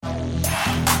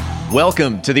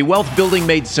Welcome to the Wealth Building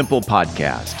Made Simple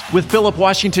podcast with Philip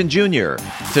Washington Jr.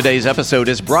 Today's episode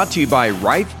is brought to you by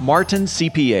Rife Martin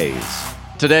CPAs.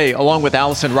 Today, along with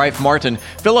Allison Rife Martin,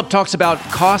 Philip talks about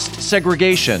cost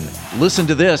segregation. Listen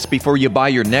to this before you buy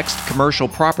your next commercial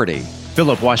property.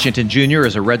 Philip Washington Jr.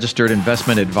 is a registered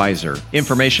investment advisor.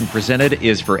 Information presented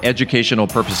is for educational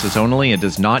purposes only and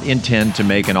does not intend to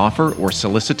make an offer or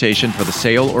solicitation for the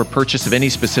sale or purchase of any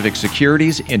specific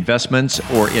securities, investments,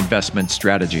 or investment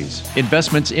strategies.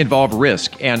 Investments involve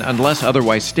risk and, unless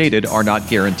otherwise stated, are not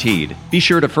guaranteed. Be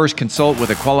sure to first consult with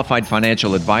a qualified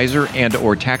financial advisor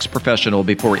and/or tax professional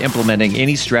before implementing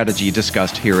any strategy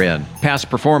discussed herein. Past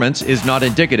performance is not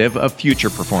indicative of future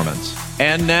performance.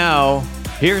 And now,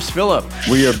 here's Philip.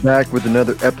 We are back with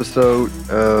another episode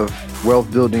of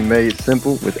Wealth Building Made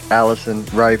Simple with Allison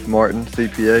Rife Martin,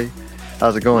 CPA.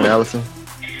 How's it going, Allison?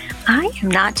 I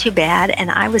am not too bad, and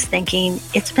I was thinking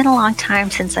it's been a long time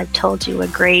since I've told you a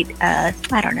great,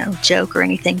 joke or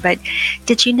anything, but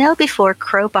did you know before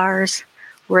crowbars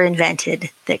were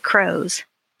invented that crows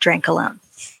drank alone?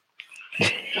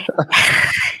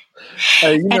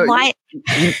 Hey,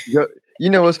 you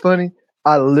know what's funny?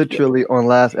 I literally, on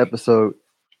last episode,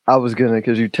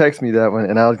 because you text me that one,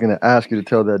 and I was gonna ask you to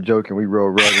tell that joke, and we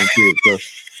rolled right into it.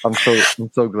 So I'm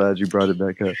so glad you brought it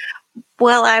back up.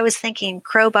 Well, I was thinking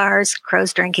crows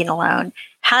drinking alone.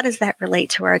 How does that relate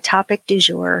to our topic du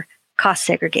jour, cost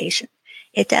segregation?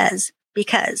 It does,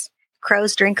 because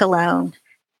crows drink alone,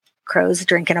 crows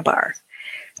drink in a bar.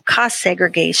 Cost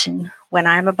segregation, when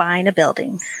I'm buying a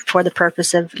building for the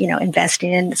purpose of,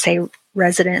 investing in, say,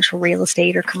 residential real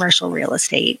estate or commercial real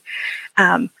estate,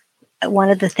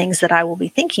 one of the things that I will be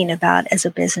thinking about as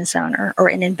a business owner or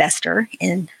an investor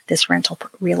in this rental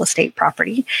real estate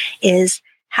property is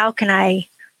how can I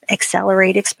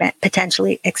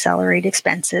potentially accelerate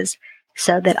expenses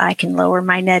so that I can lower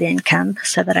my net income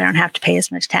so that I don't have to pay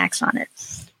as much tax on it.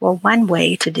 Well, one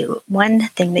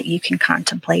thing that you can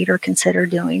contemplate or consider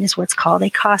doing is what's called a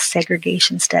cost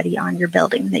segregation study on your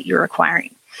building that you're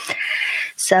acquiring.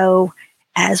 So,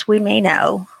 as we may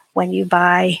know, when you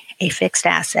buy a fixed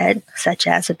asset, such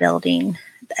as a building,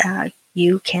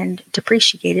 you can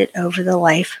depreciate it over the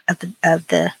life of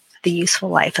the useful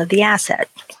life of the asset.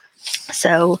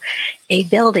 So a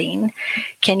building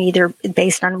can either,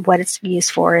 based on what it's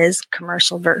used for, is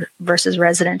commercial versus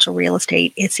residential real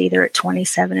estate, it's either at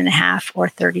 27 and a half or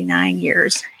 39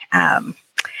 years.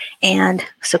 And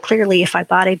so clearly, if I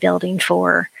bought a building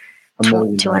for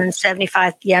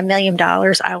 $275 million,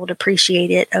 I will depreciate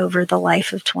it over the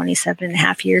life of 27 and a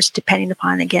half years, depending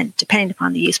upon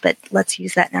the use, but let's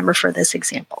use that number for this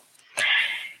example.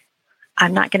 I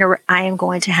am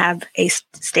going to have a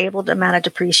stable amount of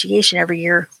depreciation every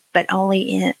year, but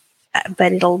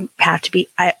it'll have to be,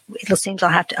 it seems I'll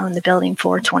have to own the building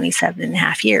for 27 and a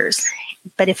half years.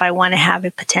 But if I want to have a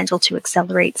potential to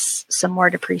accelerate some more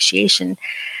depreciation,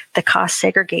 the cost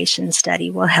segregation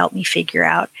study will help me figure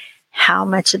out how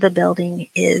much of the building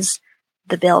is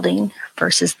the building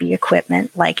versus the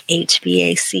equipment like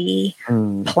HVAC,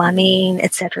 plumbing,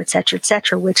 et cetera,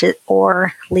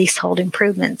 or leasehold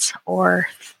improvements or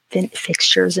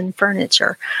fixtures and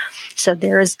furniture. So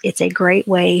it's a great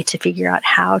way to figure out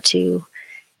how to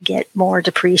get more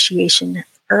depreciation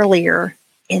earlier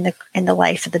in the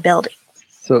life of the building.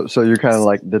 So you're kind of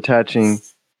like detaching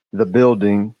the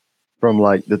building from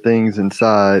like the things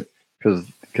inside, because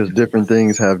different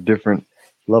things have different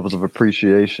levels of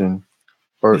appreciation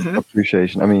or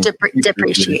appreciation. I mean,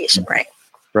 depreciation, right?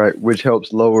 Right, which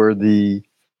helps lower the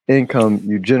income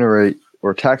you generate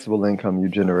or taxable income you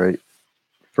generate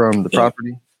from the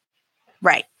property.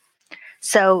 Right.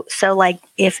 So like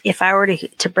if I were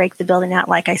to break the building out,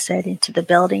 like I said, into the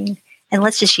building, and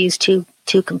let's just use two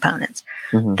components,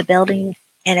 the building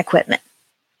and equipment.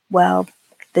 Well,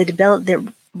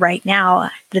 right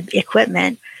now, the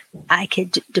equipment, I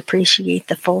could depreciate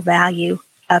the full value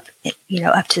up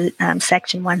to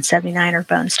Section 179 or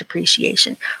bonus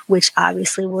depreciation, which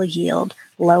obviously will yield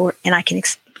lower, and I can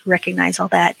recognize all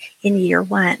that in year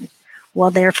one. Well,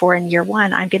 therefore, in year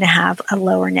one, I'm going to have a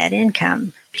lower net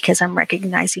income because I'm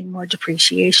recognizing more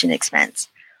depreciation expense,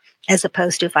 as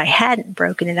opposed to if I hadn't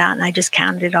broken it out and I just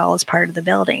counted it all as part of the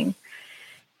building.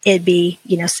 It'd be,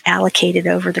 allocated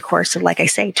over the course of, like I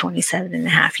say, 27 and a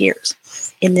half years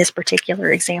in this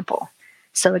particular example.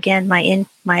 So again,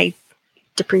 my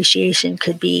depreciation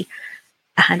could be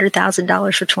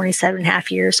 $100,000 for 27 and a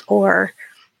half years, or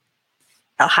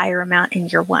a higher amount in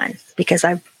year one, because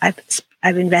I've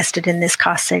invested in this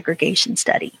cost segregation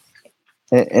study.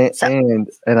 And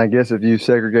I guess if you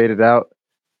segregate it out,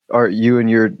 are you and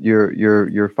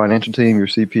your financial team, your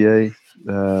CPA,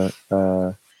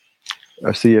 a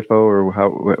CFO or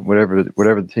whatever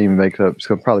the team makes up. It's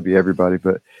gonna probably be everybody,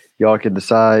 but y'all can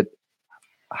decide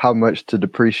how much to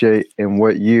depreciate in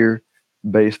what year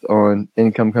based on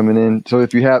income coming in. So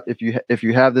if you have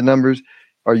the numbers,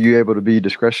 are you able to be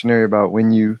discretionary about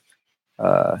when you?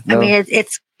 I mean,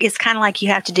 it's kind of like you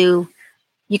have to do.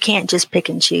 You can't just pick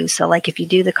and choose. So, like if you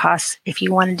do if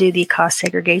you want to do the cost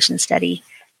segregation study,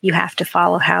 you have to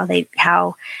follow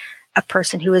how a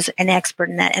person who is an expert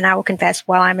in that. And I will confess,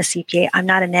 while I'm a CPA, I'm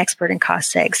not an expert in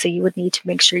cost seg. So you would need to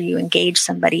make sure you engage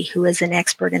somebody who is an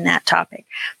expert in that topic.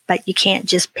 But you can't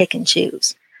just pick and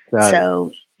choose.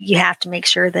 So you have to make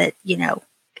sure that,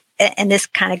 and this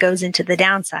kind of goes into the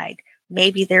downside.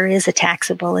 Maybe there is a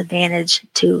taxable advantage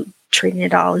to treating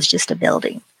it all as just a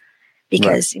building.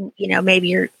 Because, maybe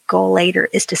your goal later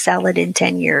is to sell it in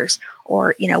 10 years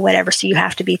or, whatever. So you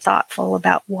have to be thoughtful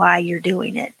about why you're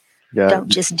doing it. Yeah. Don't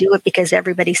just do it because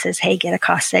everybody says, hey, get a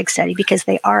cost seg study, because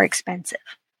they are expensive.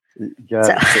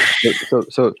 Yeah.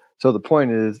 So the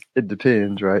point is, it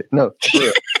depends, right? No.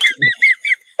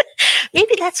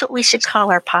 Maybe that's what we should call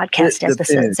our podcast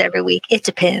episodes every week. It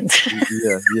depends.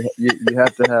 Yeah. You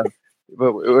have to have,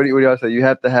 but what do y'all say? You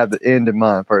have to have the end in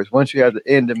mind first. Once you have the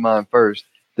end in mind first,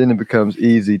 then it becomes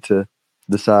easy to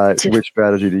decide which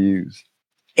strategy to use.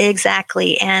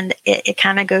 Exactly. And it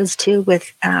kind of goes too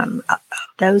with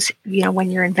those,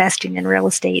 when you're investing in real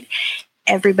estate,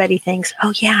 everybody thinks,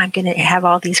 oh yeah, I'm going to have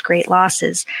all these great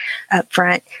losses up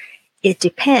front. It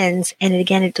depends. And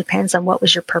again, it depends on what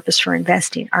was your purpose for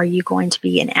investing. Are you going to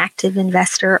be an active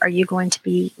investor? Are you going to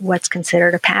be what's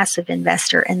considered a passive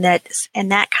investor? And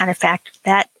that kind of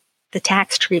the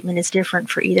tax treatment is different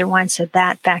for either one. So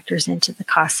that factors into the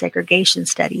cost segregation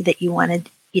study that you want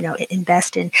to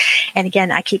invest in. And again,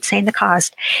 I keep saying the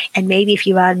cost, and maybe if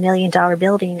you buy $1 million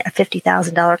building, a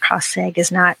 $50,000 cost seg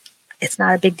it's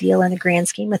not a big deal in the grand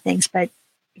scheme of things, but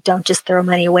don't just throw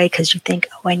money away because you think,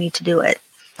 oh, I need to do it.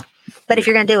 But if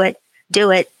you're going to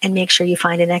do it and make sure you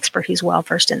find an expert who's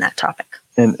well-versed in that topic.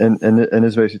 And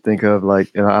this makes you think of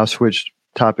I'll switch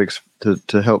topics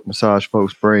to help massage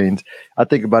folks' brains. I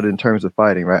think about it in terms of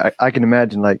fighting, right? I can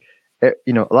imagine a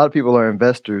lot of people are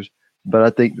investors, but I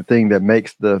think the thing that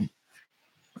makes the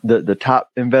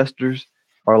top investors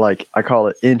are I call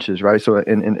it inches, right? So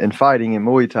in fighting in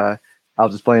Muay Thai, I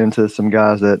was explaining to some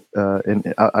guys that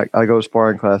I go to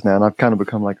sparring class now, and I've kind of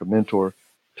become like a mentor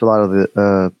to a lot of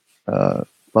the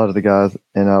guys.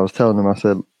 And I was telling them, I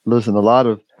said, listen, a lot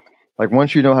of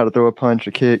once you know how to throw a punch,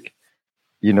 a kick,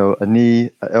 a knee,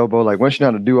 an elbow, once you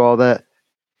know how to do all that,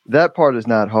 that part is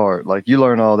not hard. You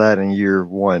learn all that in year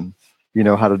one,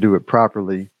 how to do it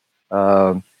properly.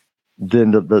 Then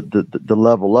the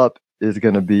level up is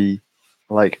going to be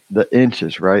the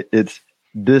inches, right? It's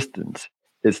distance,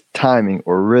 it's timing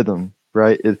or rhythm,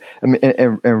 right?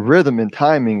 And rhythm and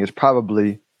timing is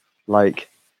probably God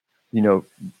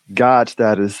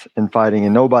status in fighting,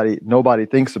 and nobody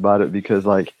thinks about it because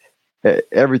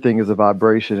everything is a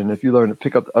vibration. And if you learn to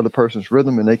pick up the other person's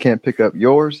rhythm and they can't pick up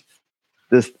yours,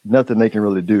 there's nothing they can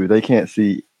really do. They can't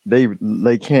see, they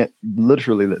can't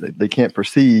they can't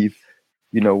perceive,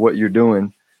 what you're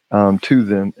doing to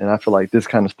them. And I feel like this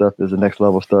kind of stuff is the next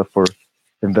level stuff for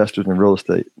investors in real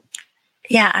estate.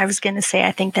 Yeah, I was going to say,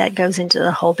 I think that goes into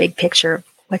the whole big picture.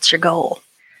 What's your goal?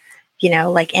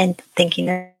 And thinking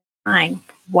of time,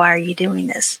 why are you doing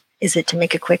this? Is it to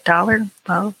make a quick dollar?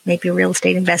 Well, maybe real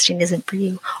estate investing isn't for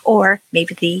you. Or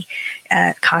maybe the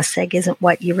cost seg isn't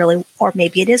what you really, or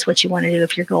maybe it is what you want to do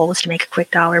if your goal was to make a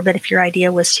quick dollar. But if your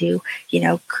idea was to,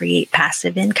 create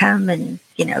passive income and,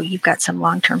 you've got some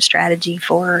long-term strategy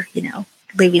for,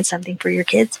 leaving something for your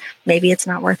kids, maybe it's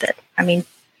not worth it. I mean,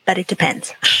 but it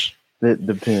depends. It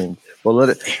depends. Well,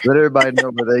 let everybody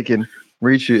know where they can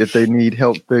reach you if they need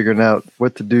help figuring out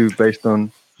what to do based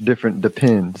on different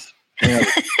depends.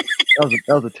 That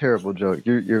was a terrible joke.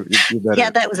 You're better. Yeah,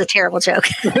 that was a terrible joke.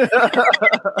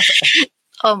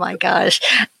 Oh my gosh.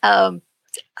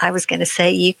 I was going to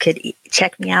say you could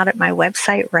check me out at my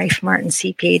website,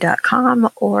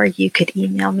 rifemartincpa.com, or you could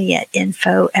email me at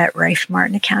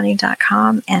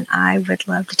info@rifemartinaccounting.com, and I would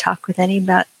love to talk with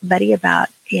anybody about,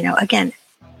 again,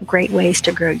 great ways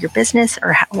to grow your business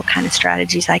or what kind of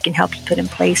strategies I can help you put in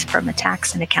place from a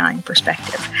tax and accounting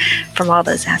perspective, from all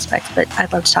those aspects. But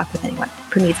I'd love to talk with anyone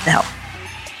who needs the help.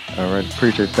 All right.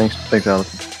 Appreciate it. Thanks,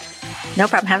 Allison. No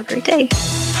problem. Have a great day.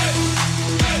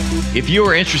 If you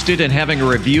are interested in having a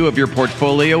review of your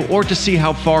portfolio or to see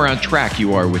how far on track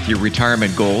you are with your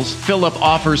retirement goals, Philip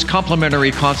offers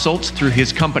complimentary consults through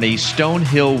his company,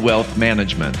 Stonehill Wealth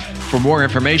Management. For more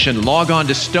information, log on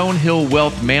to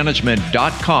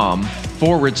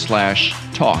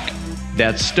stonehillwealthmanagement.com/talk.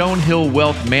 That's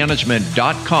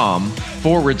stonehillwealthmanagement.com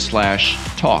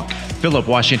 1-800-848-talk. Philip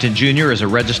Washington Jr. is a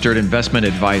registered investment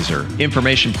advisor.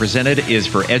 Information presented is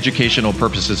for educational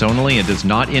purposes only and does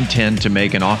not intend to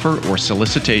make an offer or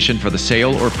solicitation for the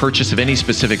sale or purchase of any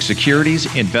specific securities,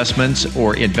 investments,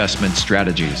 or investment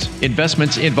strategies.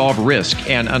 Investments involve risk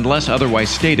and, unless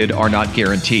otherwise stated, are not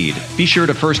guaranteed. Be sure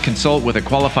to first consult with a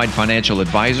qualified financial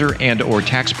advisor and/or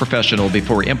tax professional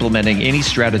before implementing any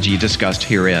strategy discussed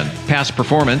herein. Past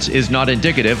performance is not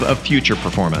indicative of future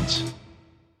performance.